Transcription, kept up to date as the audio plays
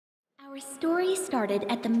Our story started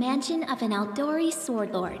at the mansion of an Aldori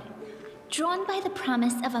sword lord. Drawn by the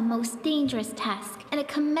promise of a most dangerous task and a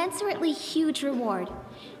commensurately huge reward,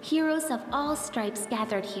 heroes of all stripes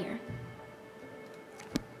gathered here.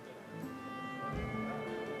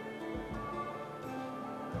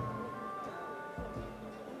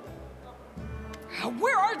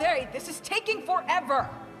 Where are they? This is taking forever!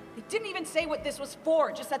 They didn't even say what this was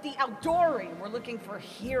for, just that the Aldori were looking for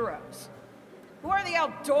heroes. Who are the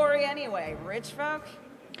Aldori anyway? Rich folk?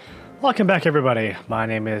 Welcome back, everybody. My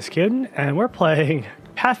name is Kid, and we're playing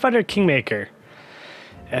Pathfinder Kingmaker.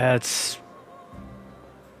 It's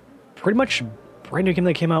pretty much a brand new game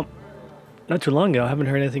that came out not too long ago. I haven't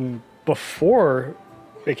heard anything before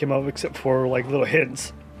it came out except for like little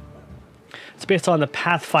hints. It's based on the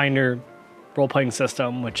Pathfinder role-playing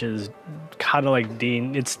system, which is kind of like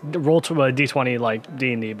it's roll to a D20 like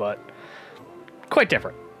D&D, but quite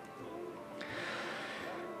different.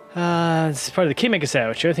 This is part of the Kingmaker set,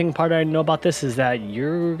 which the other thing part I know about this is that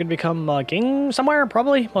you're going to become a king somewhere,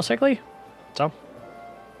 probably, most likely. So,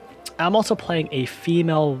 I'm also playing a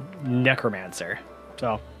female Necromancer.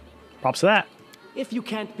 So, props to that. If you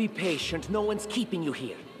can't be patient, no one's keeping you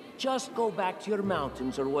here. Just go back to your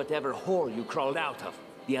mountains or whatever hole you crawled out of.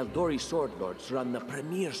 The Aldori Sword Lords run the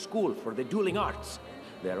premier school for the dueling arts.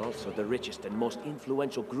 They're also the richest and most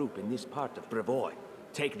influential group in this part of Brevoy.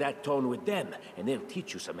 Take that tone with them, and they'll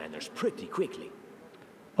teach you some manners pretty quickly.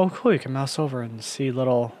 Oh, cool. You can mouse over and see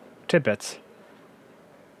little tidbits.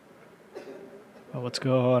 Well, what's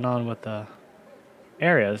going on with the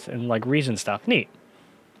areas and, like, region stuff. Neat.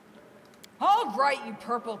 All right, you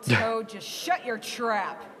purple toad, just shut your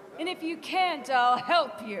trap. And if you can't, I'll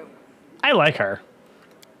help you. I like her.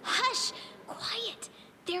 Hush! Quiet!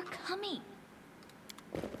 They're coming.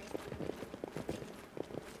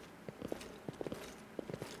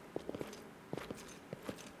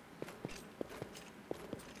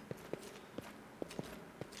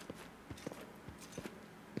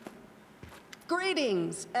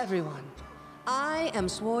 Greetings, everyone. I am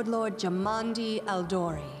Sword Lord Jamandi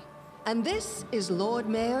Aldori, and this is Lord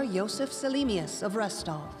Mayor Yosef Selimius of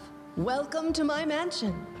Restov. Welcome to my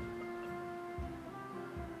mansion.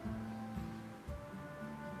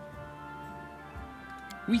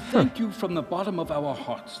 We thank you from the bottom of our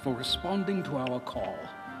hearts for responding to our call.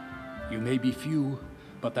 You may be few,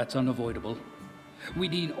 but that's unavoidable. We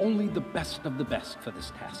need only the best of the best for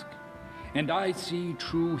this task. And I see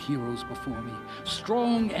true heroes before me,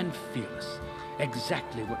 strong and fearless,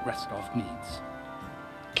 exactly what Restov needs.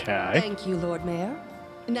 Okay. Thank you, Lord Mayor.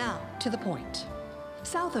 Now, to the point.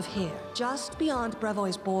 South of here, just beyond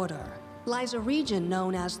Brevoy's border, lies a region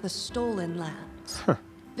known as the Stolen Lands.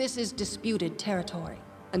 This is disputed territory,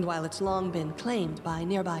 and while it's long been claimed by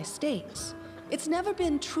nearby states, it's never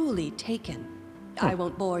been truly taken. I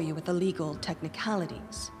won't bore you with the legal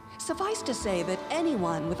technicalities. Suffice to say that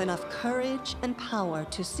anyone with enough courage and power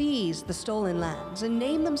to seize the stolen lands and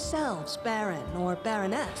name themselves Baron or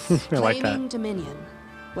Baroness, claiming dominion,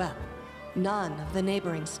 well, none of the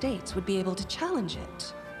neighboring states would be able to challenge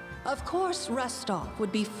it. Of course, Restov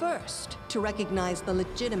would be first to recognize the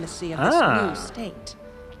legitimacy of this new state,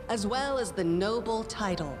 as well as the noble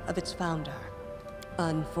title of its founder.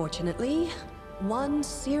 Unfortunately, one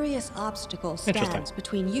serious obstacle stands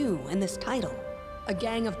between you and this title. A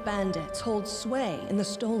gang of bandits holds sway in the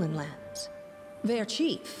Stolen Lands. Their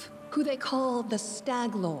chief, who they call the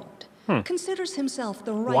Stag Lord, considers himself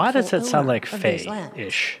the rightful Why does it sound owner like of those lands,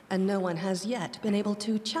 Fae-ish? and no one has yet been able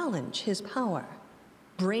to challenge his power.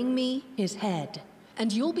 Bring me his head,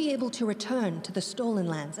 and you'll be able to return to the Stolen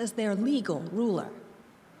Lands as their legal ruler.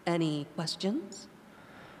 Any questions?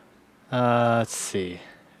 Let's see.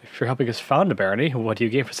 If you're helping us found a barony, what do you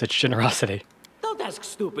gain for such generosity? Don't ask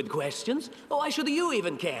stupid questions. Why should you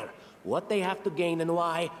even care? What they have to gain and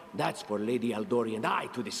why, that's for Lady Aldori and I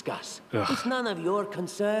to discuss. It's none of your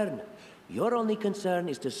concern. Your only concern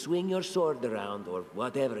is to swing your sword around or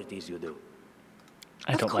whatever it is you do.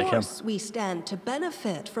 I don't like him. Of course, we stand to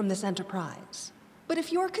benefit from this enterprise. But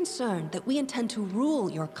if you're concerned that we intend to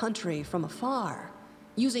rule your country from afar,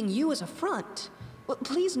 using you as a front, well,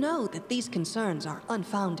 please know that these concerns are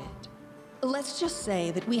unfounded. Let's just say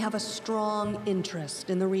that we have a strong interest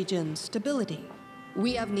in the region's stability.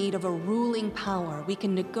 We have need of a ruling power we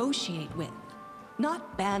can negotiate with,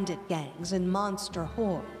 not bandit gangs and monster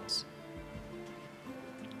hordes.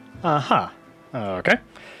 Okay.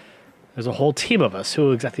 There's a whole team of us.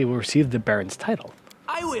 Who exactly will receive the Baron's title?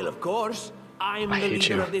 I will, of course. I'm the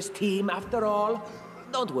leader of this team, after all.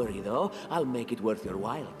 Don't worry, though. I'll make it worth your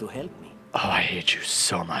while to help me. Oh, I hate you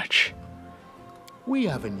so much. We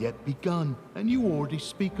haven't yet begun, and you already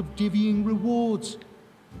speak of divvying rewards.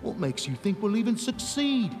 What makes you think we'll even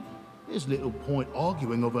succeed? There's little point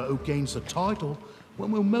arguing over who gains the title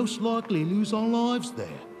when we'll most likely lose our lives there.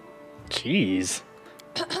 Jeez.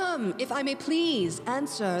 If I may please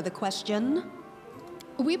answer the question.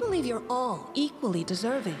 We believe you're all equally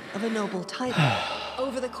deserving of a noble title.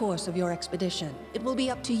 Over the course of your expedition, it will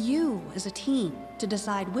be up to you as a team to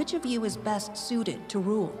decide which of you is best suited to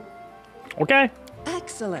rule. Okay.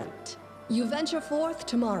 Excellent. You venture forth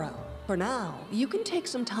tomorrow. For now, you can take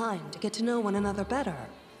some time to get to know one another better.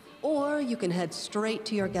 Or you can head straight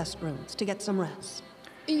to your guest rooms to get some rest.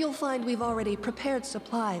 You'll find we've already prepared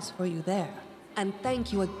supplies for you there. And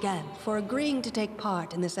thank you again for agreeing to take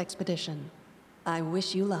part in this expedition. I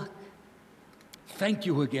wish you luck. Thank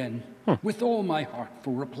you again, with all my heart,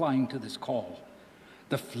 for replying to this call.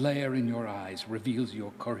 The flare in your eyes reveals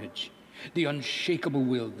your courage, the unshakable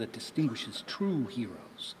will that distinguishes true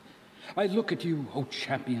heroes. I look at you, O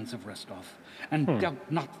champions of Restov, and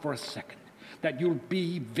doubt not for a second that you'll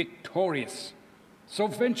be victorious. So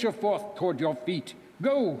venture forth toward your feet,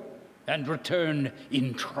 go, and return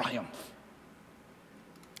in triumph.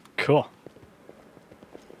 Cool.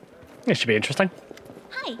 This should be interesting.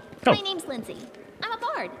 Hi, Oh. my name's Lindsay. I'm a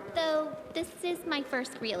bard, though this is my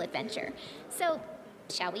first real adventure. So,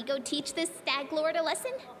 shall we go teach this stag lord a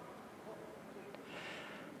lesson?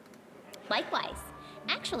 Likewise.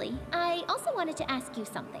 Actually, I also wanted to ask you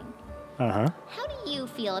something. Uh-huh. How do you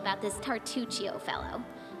feel about this Tartuccio fellow?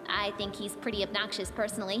 I think he's pretty obnoxious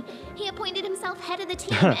personally. He appointed himself head of the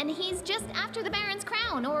team, and he's just after the Baron's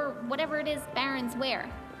crown, or whatever it is barons wear.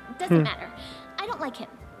 Doesn't matter. I don't like him.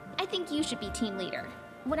 I think you should be team leader.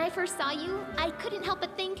 When I first saw you, I couldn't help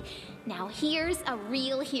but think, now here's a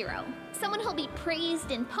real hero. Someone who'll be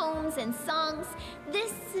praised in poems and songs.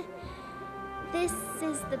 This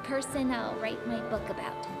is the person I'll write my book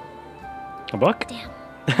about. A book? Damn,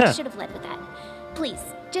 I should have led with that. Please,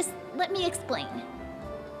 just let me explain.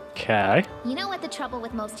 Okay. You know what the trouble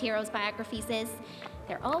with most heroes' biographies is?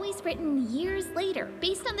 They're always written years later,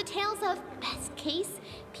 based on the tales of, best case,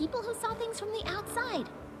 people who saw things from the outside.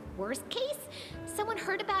 Worst case, someone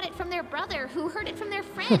heard about it from their brother, who heard it from their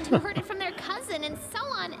friend, who heard it from their cousin, and so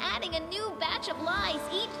on, adding a new batch of lies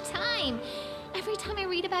each time. Every time I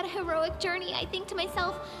read about a heroic journey, I think to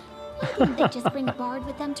myself, why didn't they just bring a bard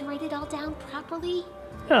with them to write it all down properly?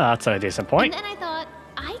 Yeah, that's a decent point. And then I thought,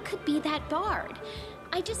 I could be that bard.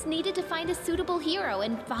 I just needed to find a suitable hero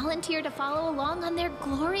and volunteer to follow along on their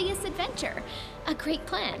glorious adventure. A great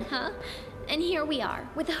plan, huh? And here we are,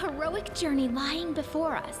 with a heroic journey lying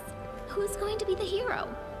before us. Who's going to be the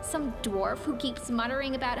hero? Some dwarf who keeps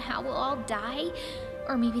muttering about how we'll all die?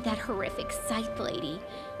 Or maybe that horrific scythe lady?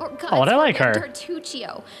 Or God's I like her.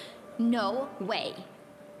 Tartuccio? No way.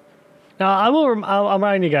 Now, I'll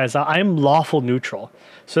remind you guys, I'm lawful neutral.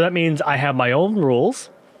 So that means I have my own rules,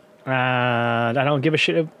 and I don't give a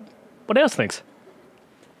shit what else thinks.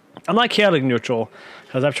 I'm not chaotic neutral,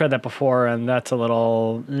 because I've tried that before, and that's a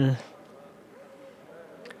little...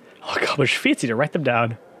 Oh, God, much fancy to write them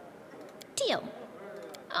down. Deal.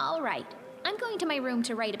 All right. I'm going to my room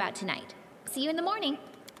to write about tonight. See you in the morning.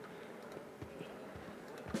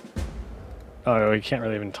 Oh, we can't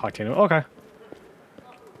really even talk to anyone. Okay.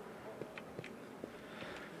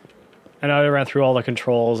 I know I ran through all the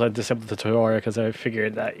controls. I disabled the tutorial because I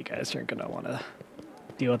figured that you guys aren't going to want to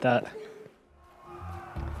deal with that.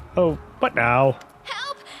 Oh, what now?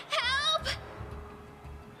 Help! Help!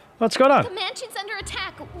 What's going on? The mansion's under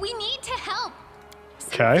attack. We need to help.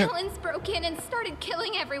 Some Okay. villains broke in and started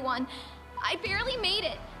killing everyone. I barely made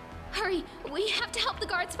it. Hurry, we have to help the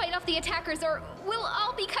guards fight off the attackers or we'll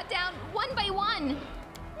all be cut down one by one.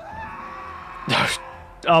 I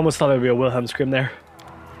almost thought there'd be a Wilhelm scream there.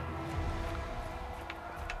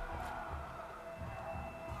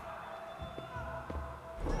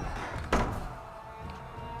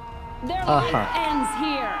 Their life ends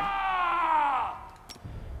here.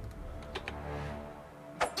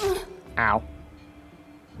 Ow.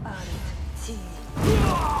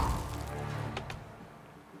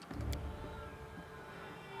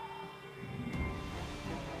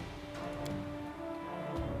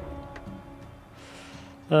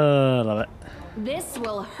 Love it. This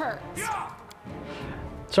will hurt.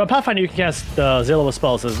 So in Pathfinder, you can cast Zillow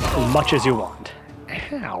spells as much as you want.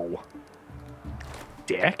 Ow.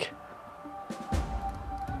 Dick.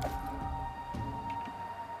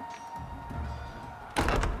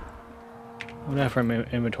 What do I have for my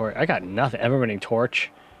inventory? I got nothing. Ever-burning torch.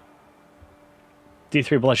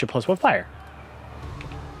 D3 bloodshed plus 1 fire.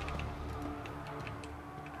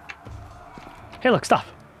 Hey, look, stuff.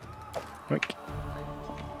 Yoink.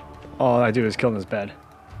 All I do is kill in his bed.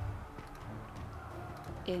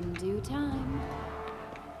 In due time.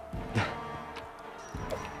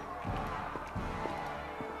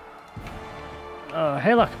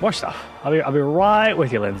 Hey, look, more stuff. I'll be right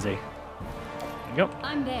with you, Lindsay. There you go.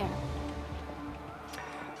 I'm there.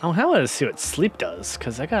 Oh, I want to see what sleep does,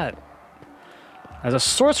 because I got... As a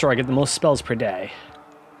sorcerer, I get the most spells per day.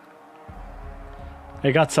 I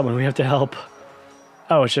got someone we have to help.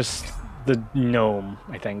 Oh, it's just the gnome,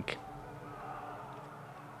 I think.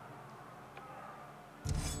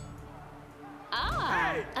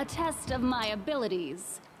 Ah, a test of my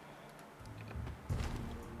abilities.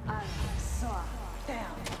 I saw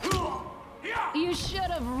down. You should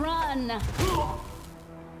have run. I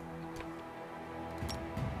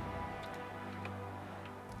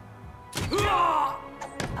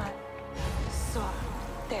saw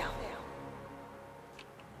down.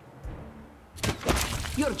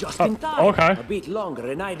 You're just in time. Okay. A bit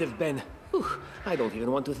longer and I'd have been... Whew, I don't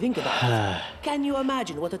even want to think about it. Can you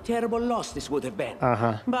imagine what a terrible loss this would have been?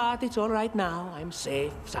 But it's all right now. I'm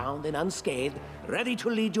safe, sound, and unscathed, ready to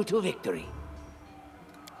lead you to victory.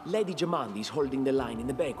 Lady Jamandi's holding the line in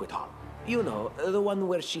the banquet hall. You know, the one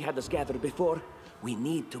where she had us gathered before. We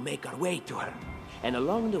need to make our way to her. And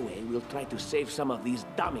along the way, we'll try to save some of these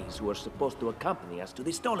dummies who are supposed to accompany us to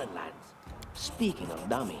the Stolen Lands. Speaking of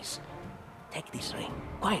dummies, take this ring.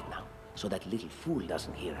 Quiet now, so that little fool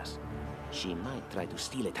doesn't hear us. She might try to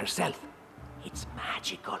steal it herself. It's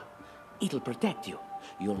magical. It'll protect you.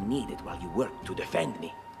 You'll need it while you work to defend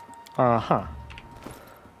me. Uh-huh.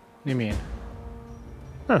 What do you mean?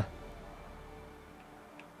 Huh.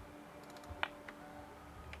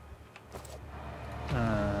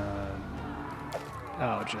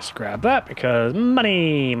 I'll just grab that because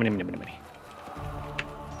money, money, money, money, money.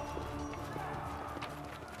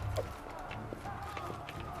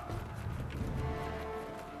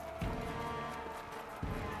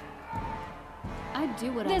 I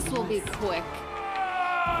do what this will be quick.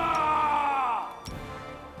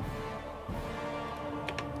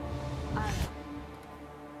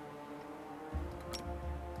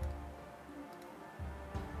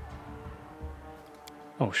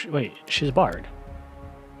 Oh, wait, she's a bard.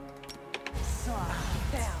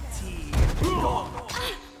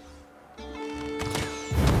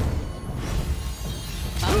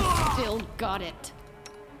 I still got it.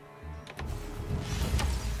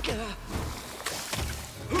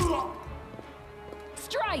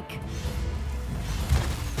 Strike!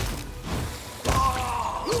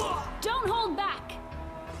 Don't hold back!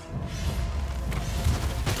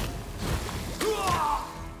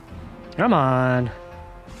 Come on.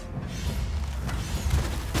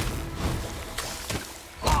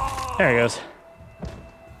 There he goes.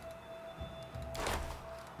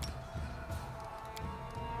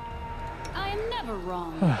 I am never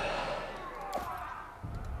wrong.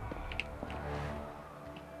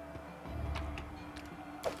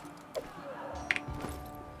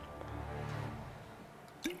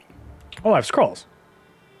 Oh, I have scrolls.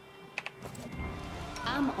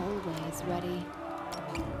 I'm always ready.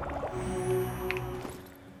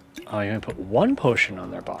 Oh, you're gonna put one potion on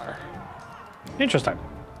their bar. Interesting.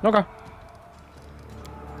 Okay.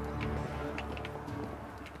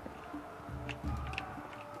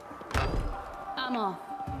 I'm off.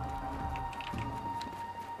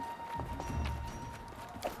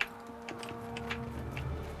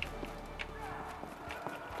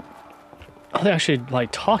 Oh, they actually like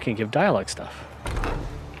talk and give dialogue stuff.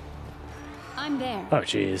 I'm there. Oh,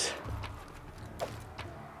 jeez.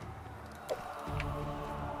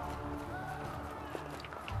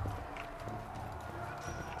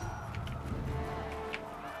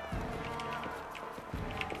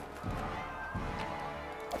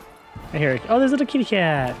 I hear it. Oh, there's a little kitty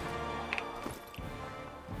cat.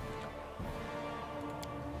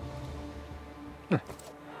 Huh.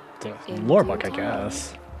 The lore book, I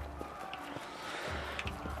guess.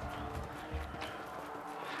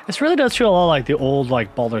 This really does feel a lot like the old,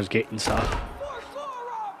 like, Baldur's Gate and stuff.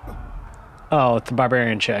 Oh, it's the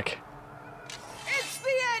barbarian chick. It's the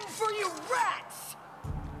end for you rats!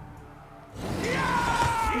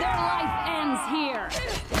 Their life ends here.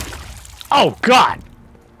 Oh, God!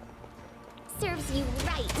 Serves you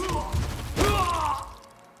right.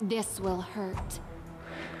 This will hurt.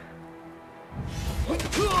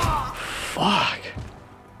 Fuck.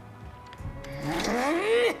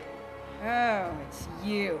 Oh, it's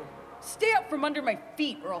you. Stay up from under my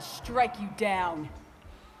feet or I'll strike you down.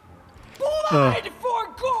 Blood for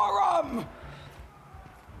Gorum!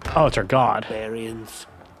 Oh, it's her god. Barbarians.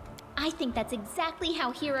 I think that's exactly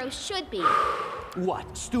how heroes should be.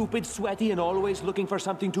 What, stupid, sweaty, and always looking for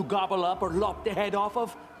something to gobble up or lop the head off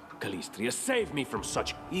of? Calistria, save me from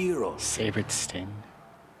such heroes. Sabred Sting.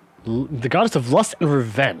 The goddess of lust and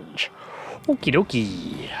revenge. Okie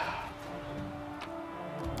dokie.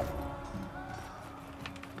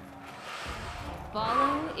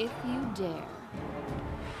 dare.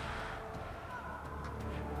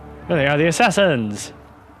 There they are, the assassins.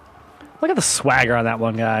 Look at the swagger on that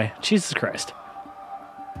one guy. Jesus Christ.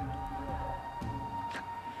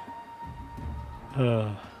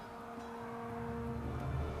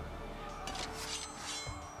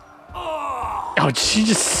 Oh, she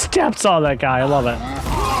just steps on that guy. I love it.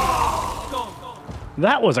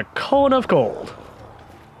 That was a cone of gold.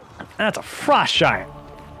 That's a frost giant.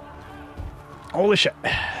 Holy shit.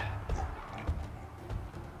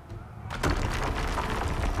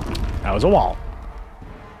 That was a wall.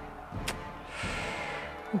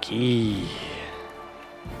 Okay.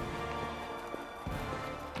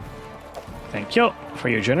 Thank you for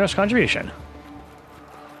your generous contribution.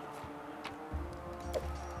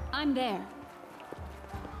 I'm there.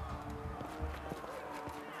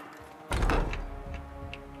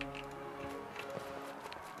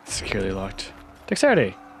 Securely locked.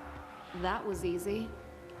 Dexterity. That was easy.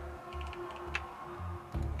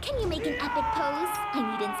 Can you make an epic pose?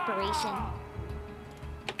 I need inspiration.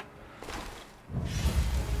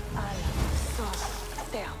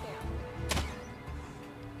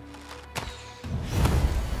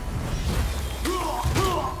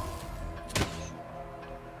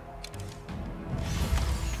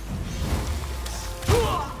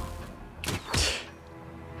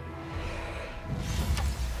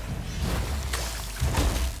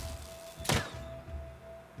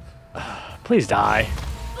 Please die.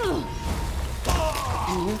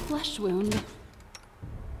 New flesh wound.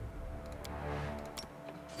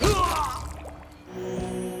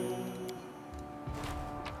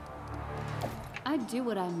 I do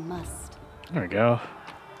what I must. There we go.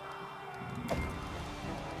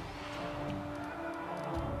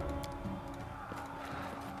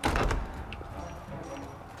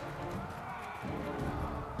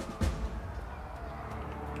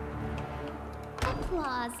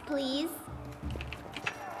 Applause, please.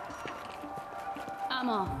 I'm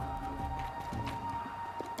off.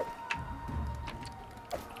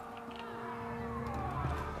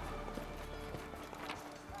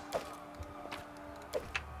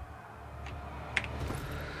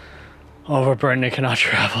 Overburdened and cannot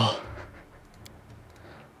travel.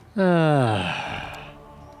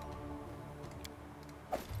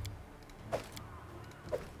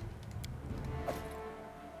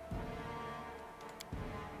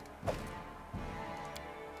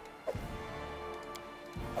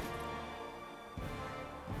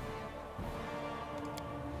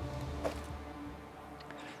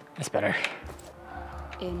 That's better.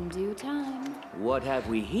 In due time. What have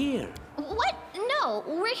we here? What? No,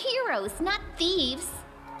 we're heroes, not thieves.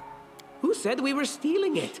 Who said we were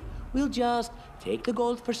stealing it? We'll just take the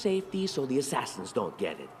gold for safety so the assassins don't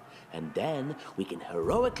get it. And then we can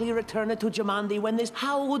heroically return it to Jamandi when this...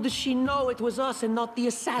 How would she know it was us and not the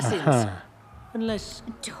assassins? Unless...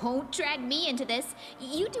 Don't drag me into this.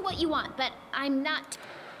 You do what you want, but I'm not...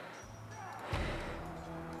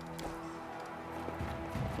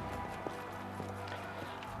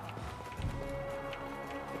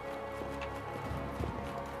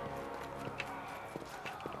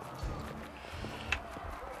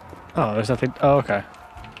 Oh, there's nothing. Oh, okay.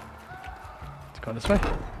 Let's go this way.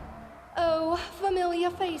 Oh, familiar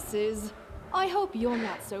faces. I hope you're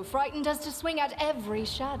not so frightened as to swing at every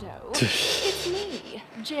shadow. It's me,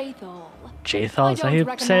 Jathal. Jathal, is that how I you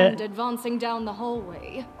don't say recommend it? advancing down the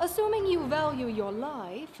hallway, assuming you value your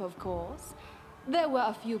life, of course. There were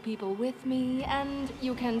a few people with me, and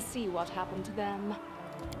you can see what happened to them.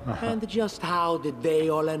 And just how did they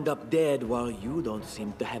all end up dead while you don't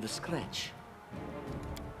seem to have a scratch?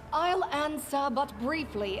 I'll answer but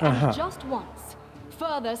briefly and just once.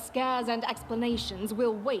 Further scares and explanations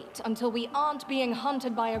will wait until we aren't being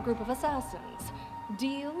hunted by a group of assassins.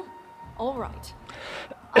 Deal? All right.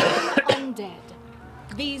 I'm undead.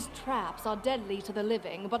 These traps are deadly to the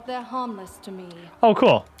living, but they're harmless to me. Oh,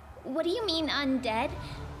 cool. What do you mean undead?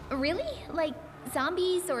 Really? Like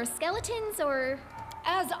zombies or skeletons or...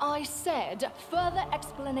 As I said, further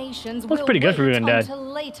explanations Looks will pretty good for wait being dead. until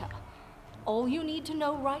later. All you need to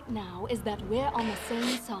know right now is that we're on the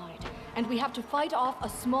same side, and we have to fight off a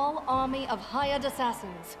small army of hired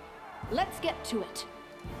assassins. Let's get to it.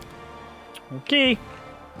 Okay.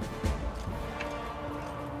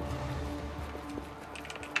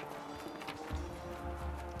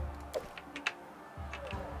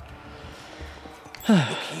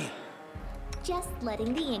 Just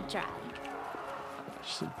letting the ink dry.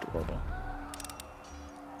 She's adorable.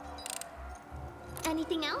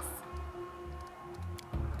 Anything else?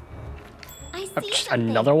 I see Just something.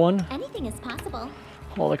 another one? Anything is possible.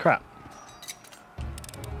 Holy crap.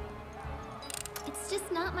 It's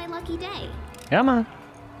just not my lucky day. Come on.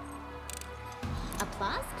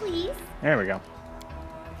 Applause, please. There we go.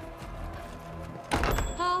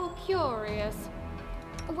 How curious.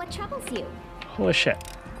 What troubles you? Holy shit.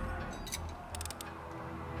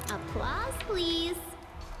 Applause, please.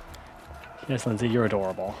 Yes, Lindsay, you're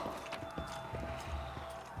adorable.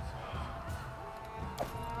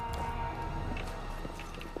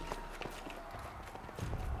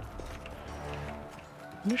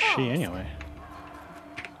 Who's she anyway?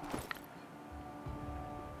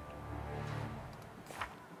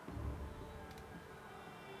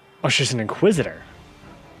 Oh, she's an inquisitor.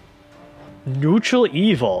 Neutral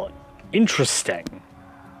evil. Interesting.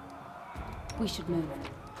 We should move.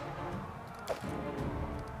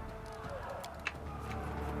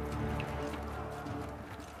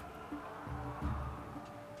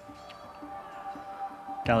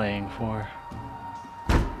 Dallying for.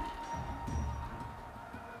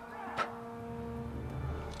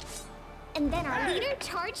 And then our leader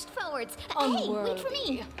charged forwards. Hey, wait for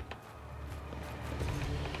me.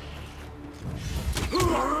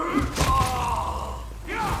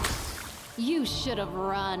 You should have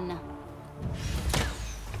run.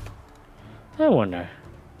 I wonder.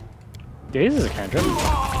 This is a cantrip.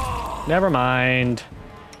 Never mind.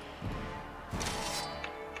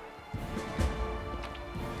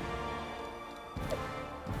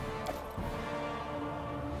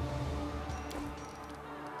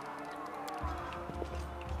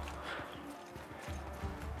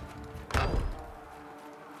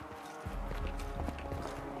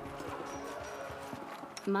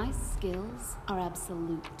 My skills are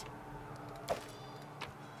absolute.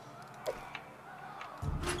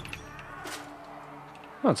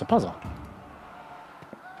 Oh, it's a puzzle.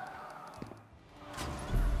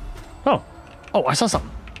 Oh. Oh, I saw something.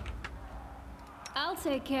 I'll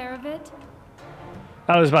take care of it.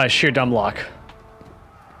 That was by sheer dumb luck.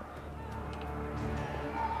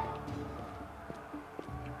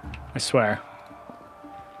 I swear.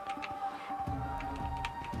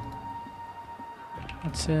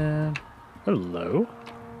 What's in? Hello.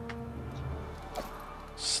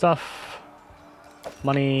 Stuff.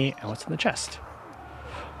 Money. And what's in the chest?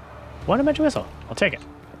 One magic whistle. I'll take it.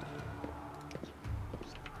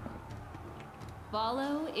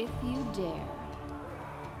 Follow if you dare.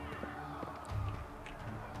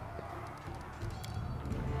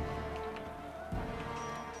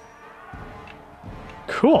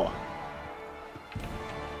 Cool.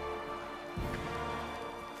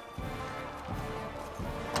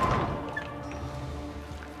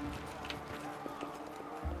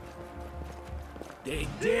 They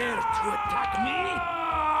dare to attack me?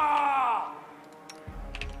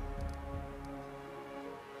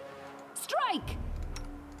 Strike!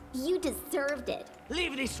 You deserved it.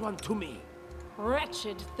 Leave this one to me.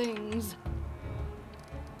 Wretched things.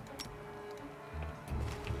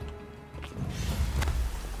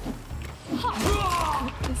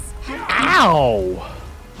 Ow!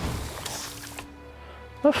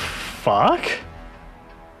 The fuck?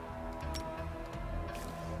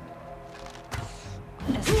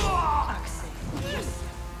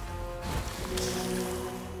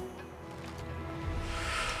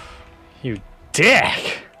 You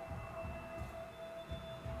dick!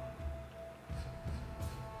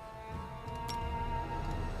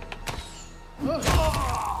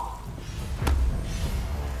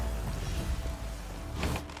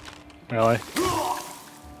 Really?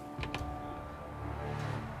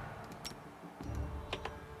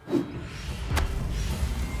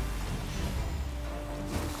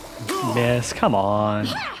 Miss, come on.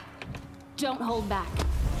 Don't hold back.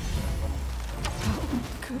 How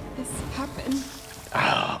could this happen?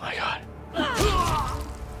 Oh my god.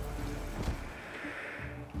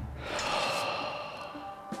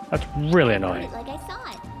 That's really annoying. Like I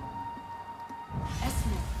saw it.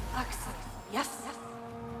 Yes.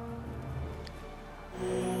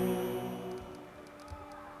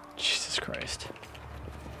 Jesus Christ.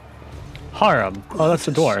 Harem. Oh, that's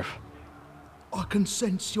a dwarf. I can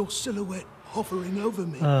sense your silhouette hovering over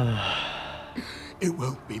me. It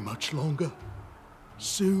won't be much longer.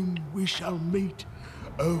 Soon we shall meet,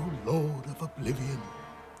 O Lord of Oblivion.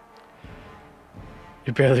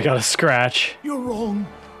 You barely got a scratch. You're wrong.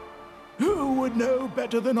 Who would know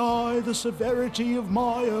better than I the severity of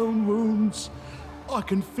my own wounds? I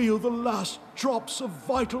can feel the last drops of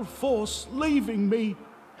vital force leaving me.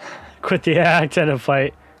 Quit the act and a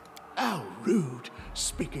fight. How rude,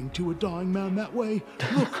 speaking to a dying man that way.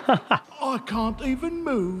 Look, I can't even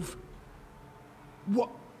move.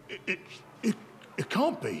 What? It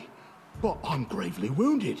can't be. But I'm gravely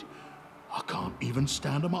wounded. I can't even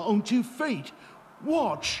stand on my own 2 feet.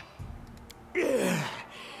 Watch.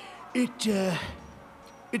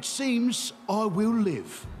 It seems I will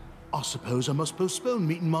live. I suppose I must postpone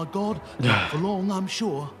meeting my god. Not for long, I'm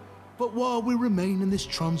sure. But while we remain in this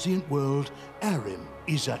transient world, Arim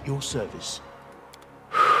is at your service.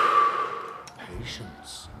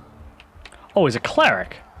 Patience. Oh, he's a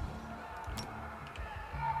cleric.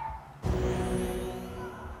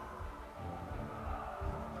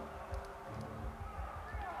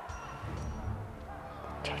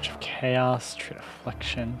 Touch of Chaos, True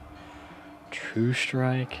Deflection, True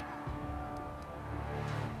Strike,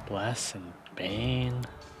 Bless and Bane.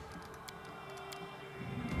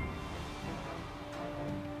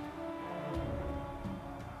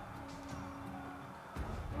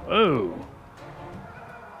 Whoa.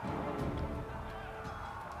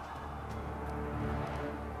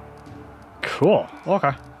 Cool.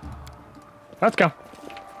 Okay. Let's go.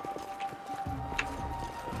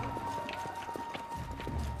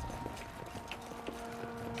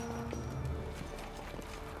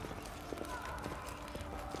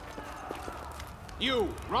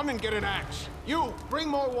 You, run and get an axe. You, bring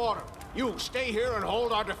more water. You, stay here and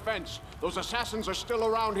hold our defense. Those assassins are still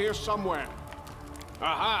around here somewhere.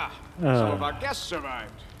 Aha! Some of our guests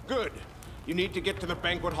survived. Good. You need to get to the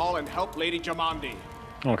banquet hall and help Lady Jamandi.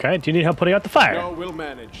 Okay, do you need help putting out the fire? No, we'll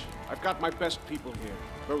manage. I've got my best people here.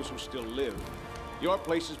 Those who still live. Your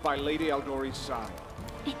place is by Lady Aldori's side.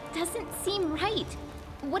 It doesn't seem right.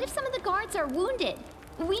 What if some of the guards are wounded?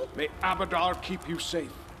 May Abadar keep you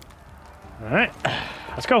safe. Alright,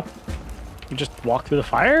 let's go. You just walk through the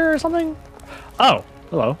fire or something? Oh,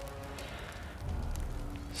 hello.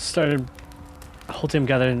 Started whole team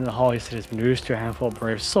gathered in the hall. He said has been reduced to a handful of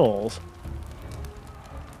brave souls.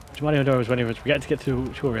 Jamadi Odor was waiting for us. We got to get through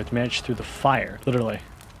to where we had to manage through the fire, literally.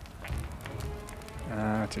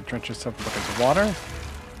 To drench yourself in buckets of water.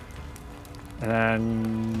 And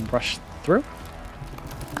then rush through.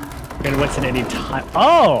 And what's in any time?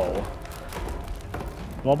 Oh!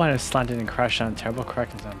 The wall behind us slanted and crashed on terrible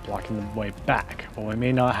crackings and blocking the way back. Well, we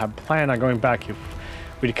may not have planned on going back if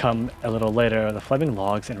we'd come a little later. The flaming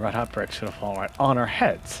logs and red hot bricks would have fallen right on our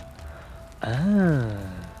heads. Ah,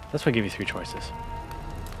 that's why I gave you 3 choices.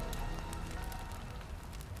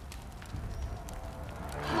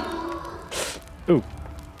 Ooh.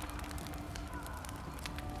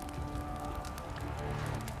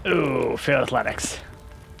 Ooh, fail athletics.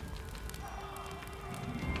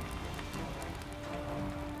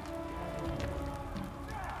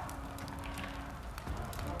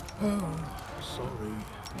 Oh, sorry.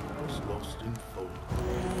 I was lost in thought.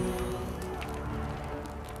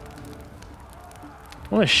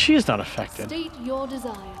 Well, she's not affected. State your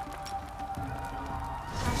desire.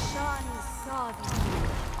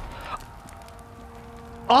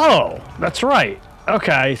 Oh, that's right.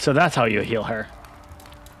 Okay, so that's how you heal her.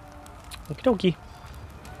 Okie dokie.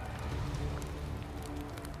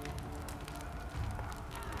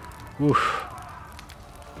 Oof.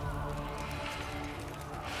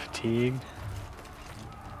 Fatigued.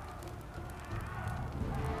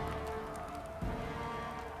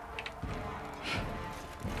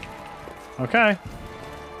 Okay.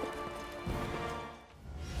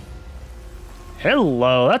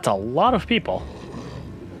 Hello, that's a lot of people.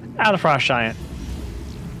 Out of Frost Giant.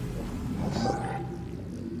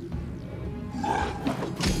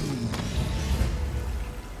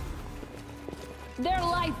 Their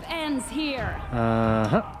life ends here.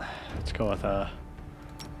 Let's go with a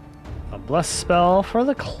bless spell for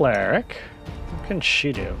the cleric. What can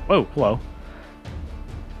she do? Oh, hello.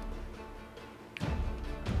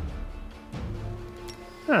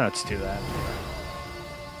 Let's do that.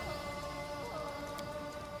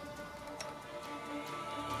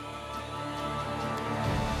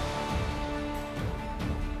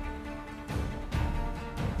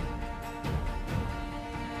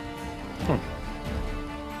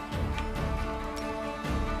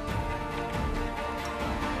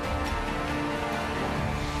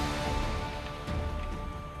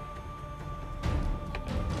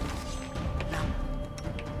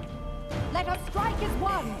 Let us strike as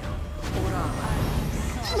one.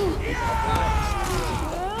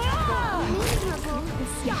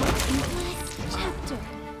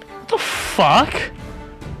 What the fuck?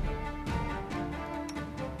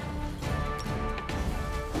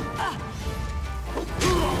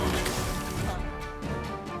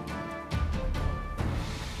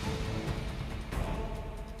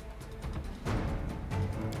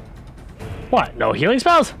 What? No healing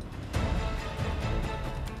spells?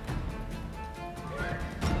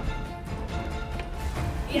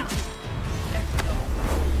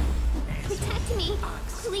 Protect me,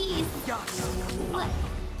 please. What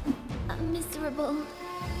a miserable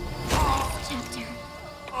last chapter.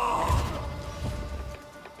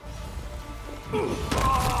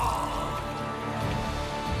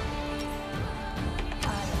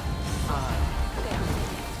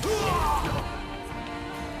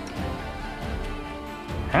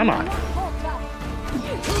 Come on.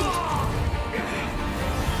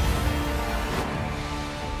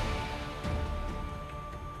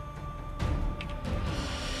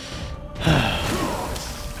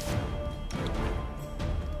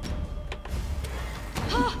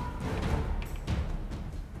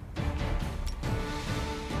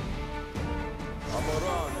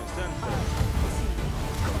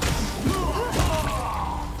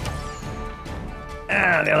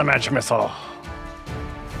 And the other magic missile.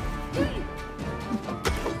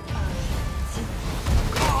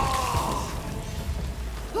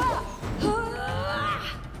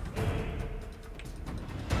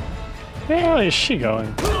 Where is she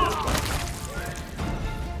going?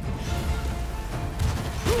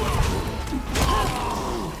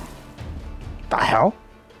 The hell?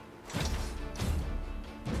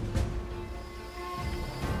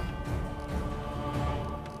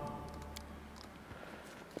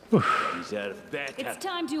 Deserve better. It's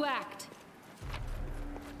time to act.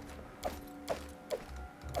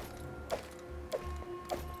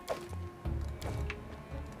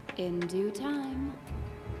 In due time.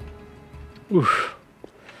 Oof.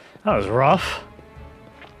 That was rough.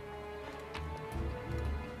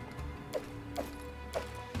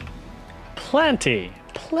 Plenty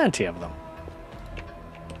of them.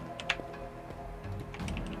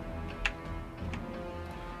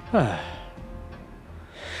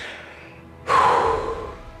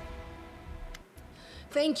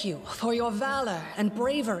 Thank you for your valor and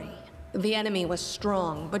bravery. The enemy was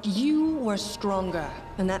strong, but you were stronger,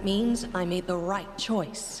 and that means I made the right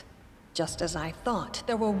choice. Just as I thought,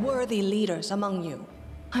 there were worthy leaders among you.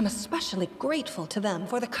 I'm especially grateful to them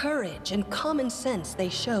for the courage and common sense they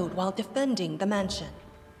showed while defending the mansion.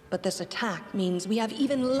 But this attack means we have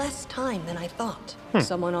even less time than I thought.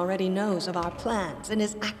 Someone already knows of our plans and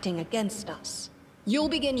is acting against us. You'll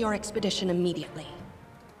begin your expedition immediately.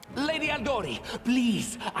 Lady Aldori,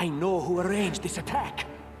 please, I know who arranged this attack.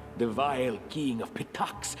 The vile king of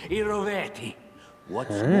Pitax, Iroveti.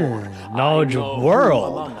 What's more, Knowledge I know of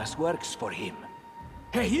world. who among us works for him.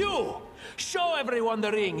 Hey, you! Show everyone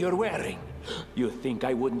the ring you're wearing. You think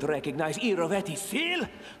I wouldn't recognize Iroveti's seal?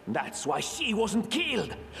 That's why she wasn't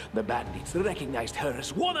killed. The bandits recognized her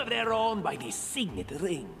as one of their own by this signet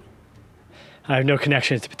ring. I have no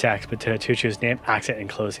connections to Pitax, but to Tuchu's name, accent, and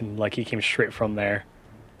closing like he came straight from there.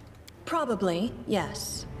 Probably,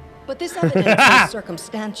 yes. But this evidence is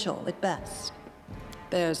circumstantial at best.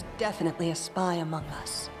 There's definitely a spy among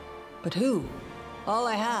us. But who? All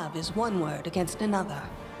I have is one word against another.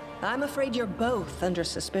 I'm afraid you're both under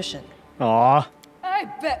suspicion. Aww. I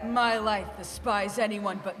bet my life the spy's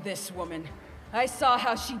anyone but this woman. I saw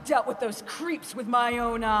how she dealt with those creeps with my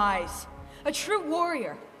own eyes. A true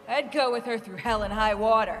warrior. I'd go with her through hell and high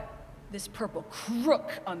water. This purple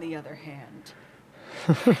crook, on the other hand.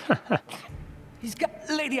 He's got...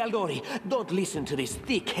 Lady Aldori, don't listen to this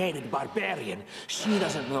thick-headed barbarian. She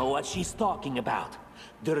doesn't know what she's talking about.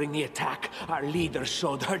 During the attack, our leader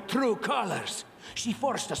showed her true colors. She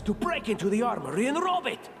forced us to break into the armory and rob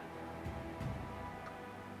it.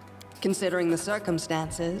 Considering the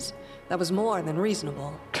circumstances, that was more than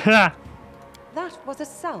reasonable. That was a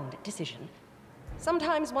sound decision.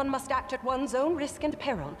 Sometimes one must act at one's own risk and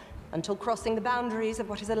peril, until crossing the boundaries of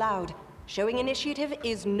what is allowed. Showing initiative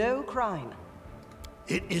is no crime.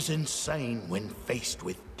 It is insane when faced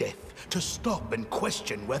with death to stop and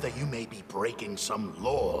question whether you may be breaking some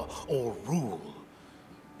law or rule.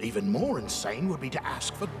 Even more insane would be to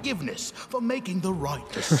ask forgiveness for making the right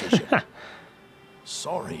decision.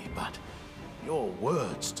 Sorry, but your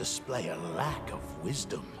words display a lack of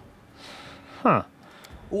wisdom. Huh.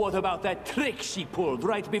 What about that trick she pulled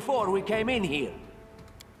right before we came in here?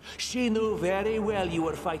 She knew very well you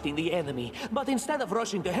were fighting the enemy, but instead of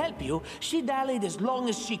rushing to help you, she dallied as long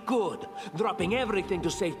as she could, dropping everything to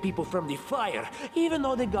save people from the fire, even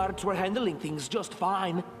though the guards were handling things just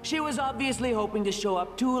fine. She was obviously hoping to show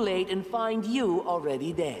up too late and find you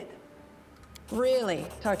already dead. Really,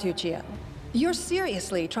 Tartuccio? You're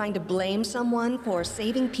seriously trying to blame someone for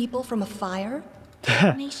saving people from a fire?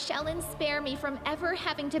 May Shellen spare me from ever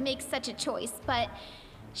having to make such a choice, but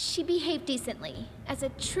she behaved decently, as a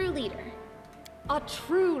true leader. A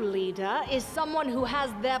true leader is someone who has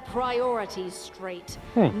their priorities straight,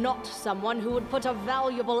 not someone who would put a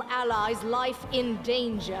valuable ally's life in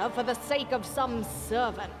danger for the sake of some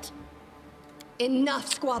servant.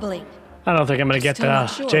 Enough squabbling. I don't think I'm gonna get Still not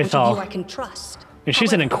sure which of Jaethal. you I can trust. And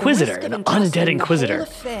she's an However, the inquisitor, risk of an entrusting undead inquisitor. The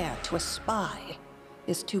whole affair to a spy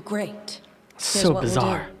is too great. So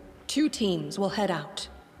bizarre. 2 teams will head out.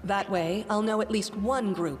 That way, I'll know at least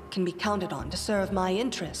one group can be counted on to serve my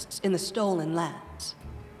interests in the stolen lands.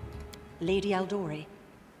 Lady Aldori,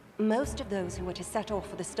 most of those who were to set off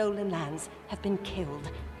for the stolen lands have been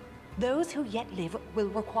killed. Those who yet live will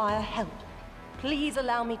require help. Please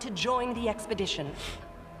allow me to join the expedition.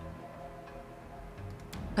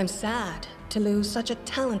 I'm sad to lose such a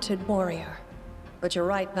talented warrior. But you're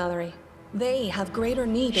right, Valerie. They have greater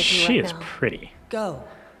need of you She right is now. pretty. Go,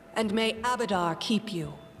 and may Abadar keep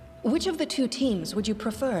you. Which of the 2 teams would you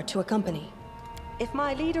prefer to accompany? If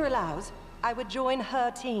my leader allows, I would join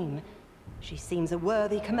her team. She seems a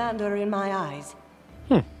worthy commander in my eyes.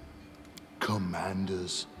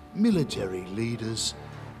 Commanders, military leaders,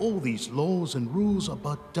 all these laws and rules are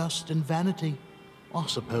but dust and vanity. I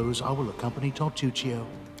suppose I will accompany Tartuccio.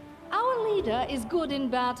 Our leader is good in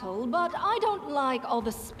battle, but I don't like all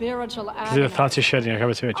the spiritual Because the agony. thoughts you should,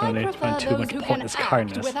 cover too much I when they prefer find too those much who can pointless act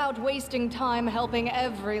kindness. without wasting time helping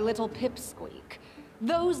every little pipsqueak.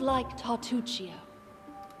 Those like Tartuccio.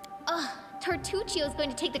 Ugh, Tartuccio's going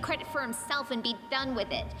to take the credit for himself and be done with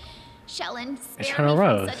it. Shellen, spare Eternal me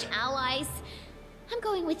Rose. from such allies. I'm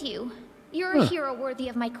going with you. You're a hero worthy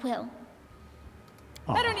of my quill.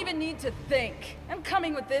 I don't even need to think. I'm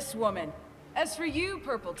coming with this woman. As for you,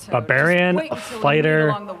 Purple Toad, Barbarian, just wait a until we meet fighter,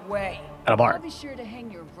 along the way. and a bard. I'll be sure to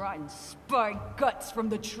hang your rotten spy guts from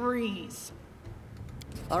the trees.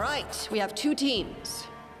 All right, we have 2 teams.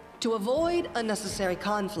 To avoid unnecessary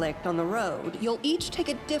conflict on the road, you'll each take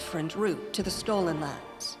a different route to the stolen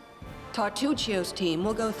lands. Tartuccio's team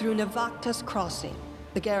will go through Navacta's crossing.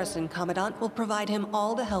 The garrison commandant will provide him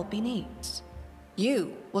all the help he needs.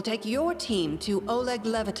 You will take your team to Oleg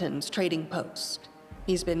Leviton's trading post.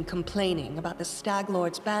 He's been complaining about the Stag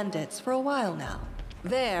Lord's bandits for a while now.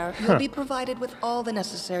 There, you'll be provided with all the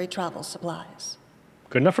necessary travel supplies.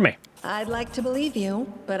 Good enough for me. I'd like to believe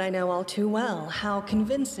you, but I know all too well how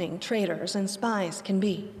convincing traitors and spies can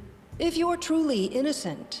be. If you're truly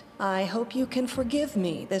innocent, I hope you can forgive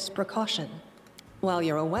me this precaution. While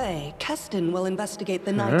you're away, Keston will investigate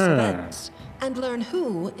the night's events and learn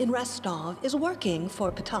who in Restov is working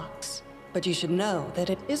for Patox. But you should know that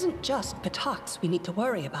it isn't just Patox we need to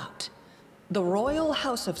worry about. The Royal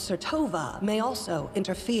House of Sertova may also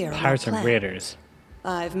interfere in our Pirates and plan. Raiders.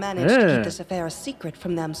 I've managed to keep this affair a secret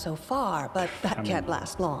from them so far, but that can't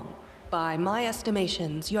last long. By my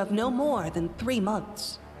estimations, you have no more than 3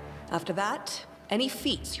 months. After that, any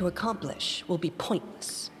feats you accomplish will be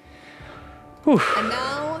pointless. And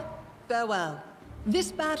now, farewell.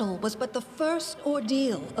 This battle was but the first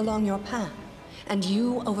ordeal along your path, and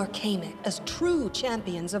you overcame it as true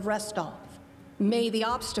champions of Restov. May the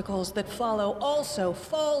obstacles that follow also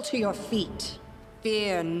fall to your feet.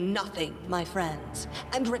 Fear nothing, my friends,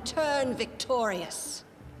 and return victorious.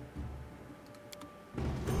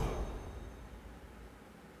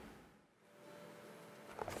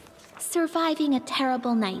 Surviving a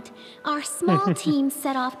terrible night, our small team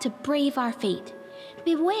set off to brave our fate.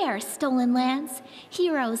 Beware, stolen lands.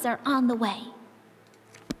 Heroes are on the way.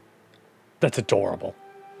 That's adorable.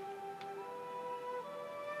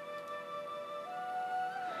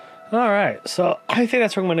 Alright, so I think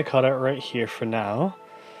that's where I'm going to cut it right here for now.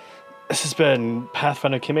 This has been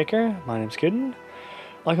Pathfinder Kingmaker. My name's Kidden.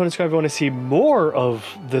 Like and subscribe if you want to see more of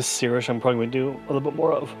this series. I'm probably going to do a little bit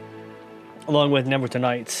more of. Along with Never to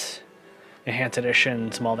Nights, Enhanced Edition,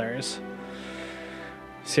 some others.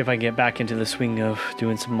 See if I can get back into the swing of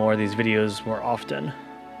doing some more of these videos more often.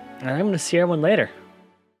 And I'm going to see everyone later.